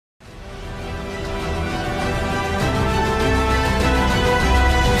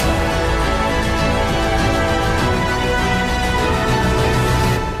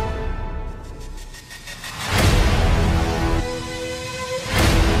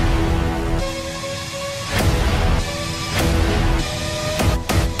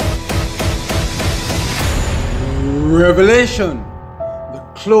Revelation, the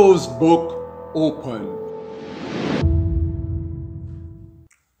closed book open.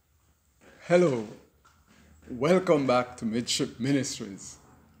 Hello, welcome back to Midship Ministries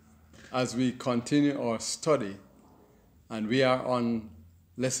as we continue our study, and we are on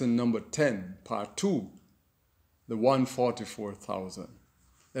lesson number 10, part 2, the 144,000.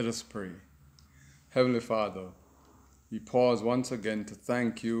 Let us pray. Heavenly Father, we pause once again to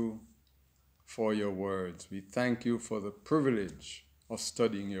thank you for your words. We thank you for the privilege of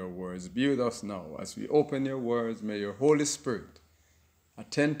studying your words. Be with us now as we open your words. May your Holy Spirit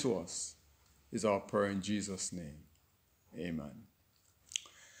attend to us, is our prayer in Jesus' name. Amen.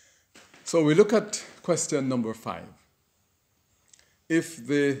 So we look at question number 5. If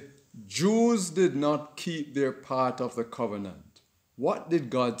the Jews did not keep their part of the covenant, what did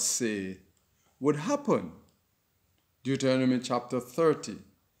God say would happen? Deuteronomy chapter 30.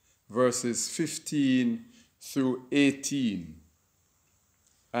 Verses 15 through 18.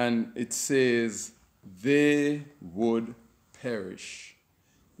 And it says, they would perish.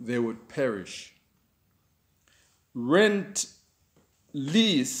 They would perish. Rent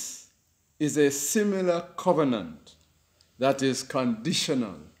lease is a similar covenant that is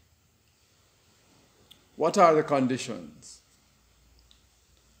conditional. What are the conditions?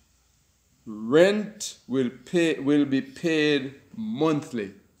 Rent will be paid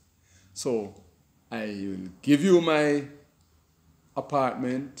monthly. So I will give you my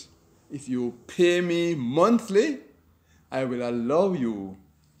apartment. If you pay me monthly, I will allow you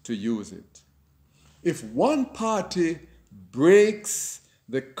to use it. If one party breaks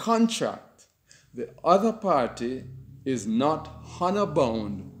the contract, the other party is not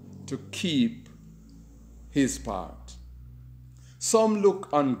honor-bound to keep his part. Some look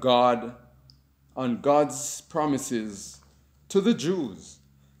on God's promises to the Jews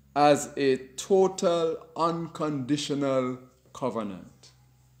as a total unconditional covenant.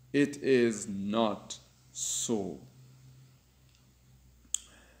 It is not so.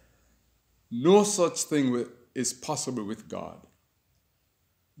 No such thing is possible with God.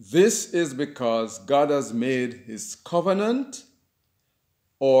 This is because God has made his covenant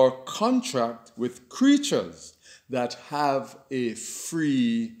or contract with creatures that have a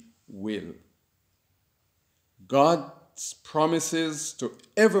free will. God's promises to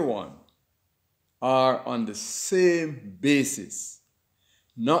everyone are on the same basis,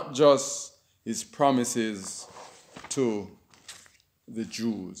 not just his promises to the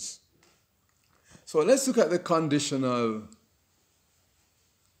Jews. So let's look at the conditional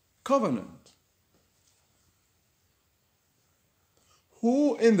covenant.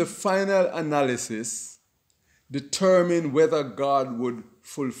 Who in the final analysis determined whether God would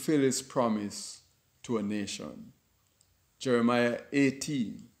fulfill his promise to a nation? Jeremiah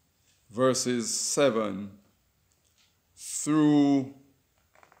 18, verses 7 through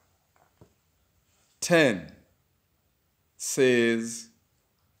 10 says,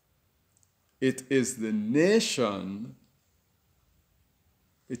 it is the nation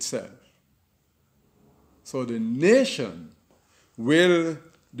itself. So the nation will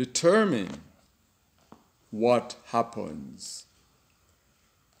determine what happens.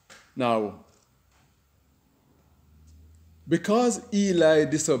 Now, because Eli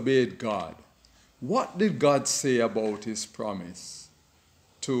disobeyed God, what did God say about his promise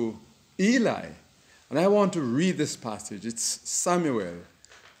to Eli? And I want to read this passage. It's Samuel,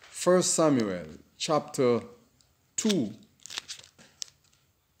 1 Samuel chapter 2.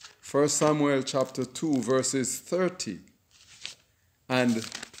 1 Samuel chapter 2, verses 30 and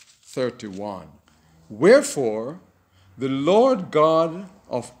 31. Wherefore, the Lord God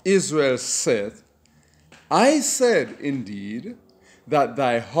of Israel saith, I said indeed that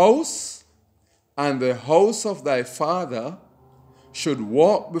thy house and the house of thy father should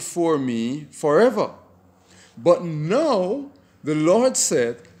walk before me forever. But now the Lord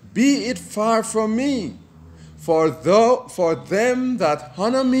said, be it far from me, for them that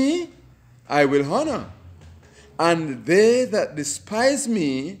honor me I will honor, and they that despise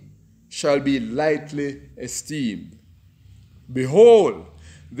me shall be lightly esteemed. Behold,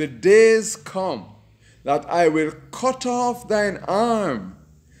 the days come that I will cut off thine arm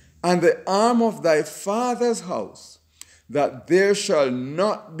and the arm of thy father's house, that there shall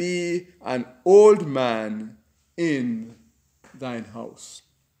not be an old man in thine house.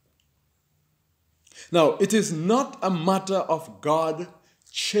 Now, it is not a matter of God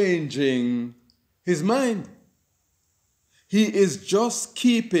changing his mind. He is just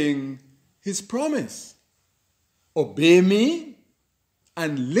keeping his promise. Obey me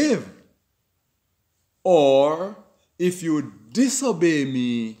and live. Or if you disobey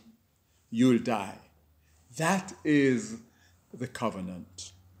me, you'll die. That is the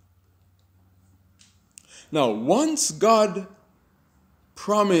covenant. Now, once God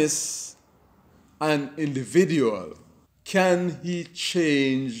promised an individual, can he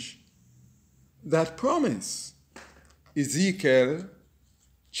change that promise? Ezekiel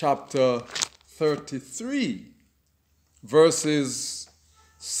chapter 33, verses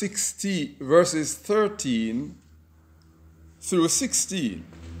 13 through 16.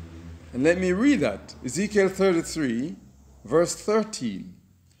 And let me read that. Ezekiel 33, verse 13.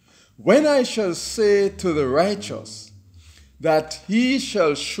 When I shall say to the righteous that he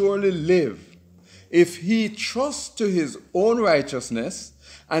shall surely live, if he trusts to his own righteousness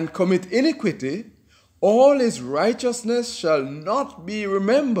and commit iniquity, all his righteousness shall not be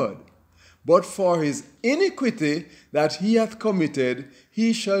remembered, but for his iniquity that he hath committed,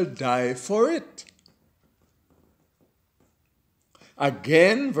 he shall die for it.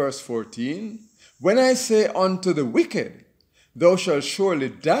 Again, verse 14, when I say unto the wicked, thou shalt surely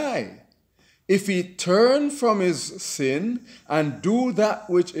die, if he turn from his sin and do that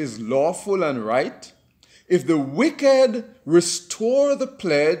which is lawful and right, if the wicked restore the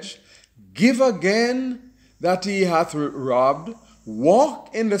pledge, give again that he hath robbed,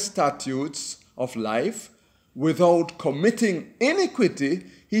 walk in the statutes of life, without committing iniquity,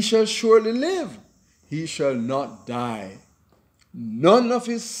 he shall surely live, he shall not die. None of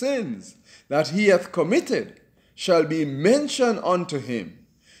his sins that he hath committed shall be mentioned unto him.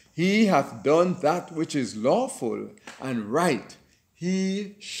 He hath done that which is lawful and right.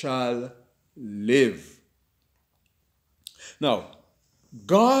 He shall live. Now,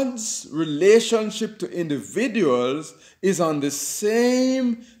 God's relationship to individuals is on the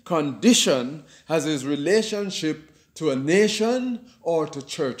same condition as his relationship to a nation or to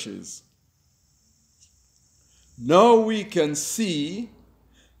churches. Now we can see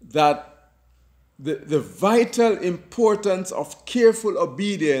that the vital importance of careful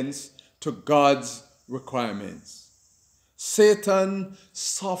obedience to God's requirements. Satan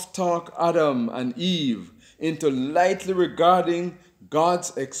soft-talked Adam and Eve into lightly regarding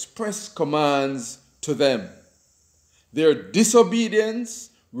God's express commands to them. Their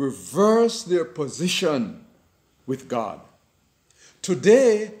disobedience reversed their position with God.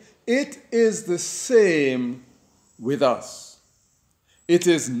 Today, it is the same with us. It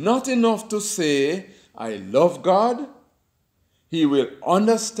is not enough to say, I love God. He will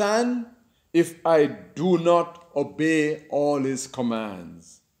understand if I do not obey all his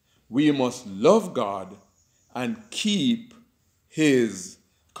commands. We must love God and keep his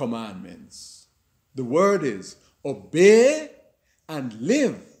commandments. The word is obey and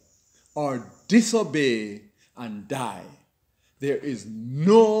live, or disobey and die. There is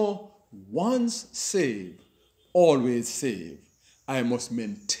no once saved, always saved. I must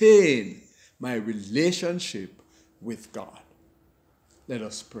maintain my relationship with God. Let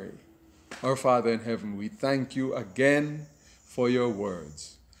us pray. Our Father in heaven, we thank you again for your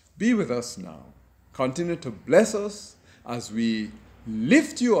words. Be with us now. Continue to bless us as we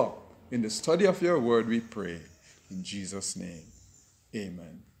lift you up in the study of your word, we pray. In Jesus' name,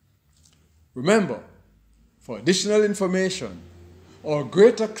 amen. Remember, for additional information or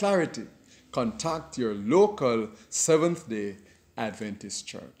greater clarity, contact your local Seventh-day Adventist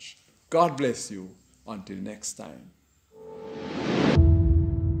church. God bless you until next time.